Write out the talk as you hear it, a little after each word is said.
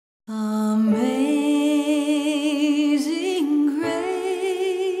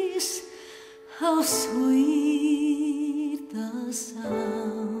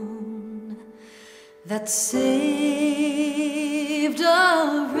saved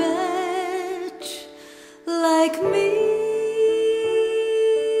a wretch like me.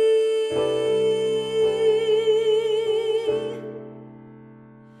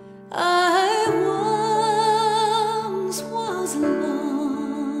 I once was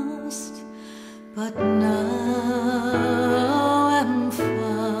lost, but now am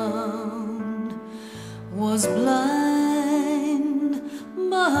found, was blind,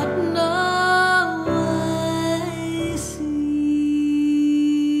 but now I see.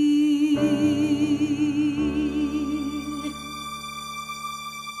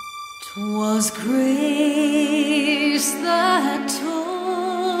 'Twas grace that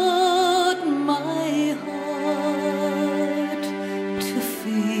taught my heart to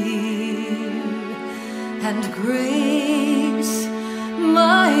fear, and grace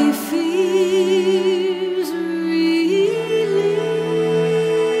my fears relieved.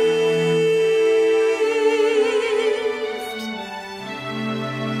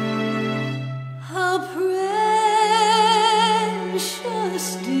 How precious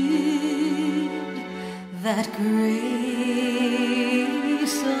did that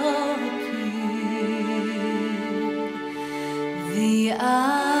grace appear, the hour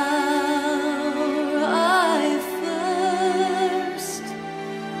I first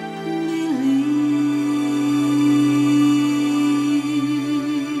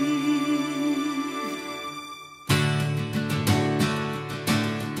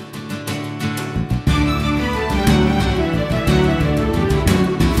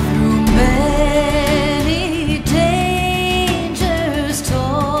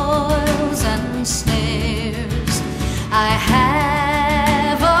I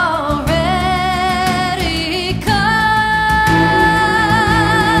have already come.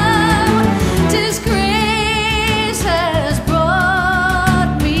 'Tis grace has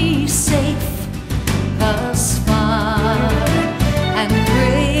brought me safe thus far, and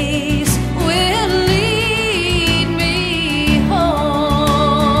grace will lead me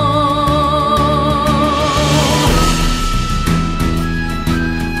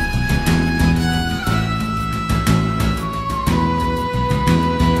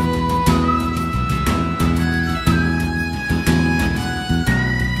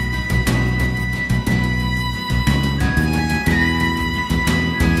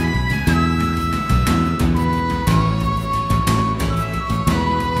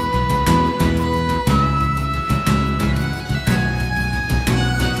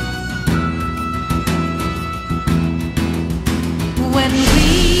when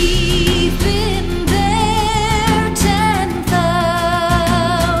we've been there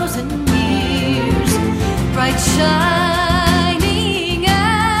 10,000 years, bright shining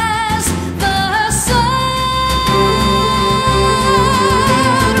as the sun,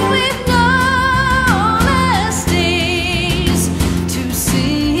 with no less days to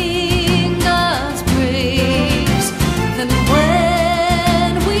sing God's praise than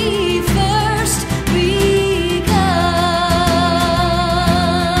when we first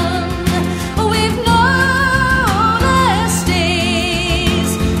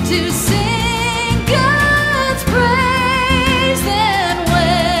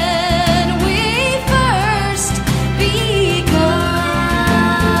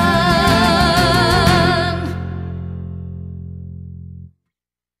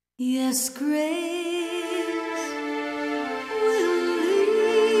yes, grace.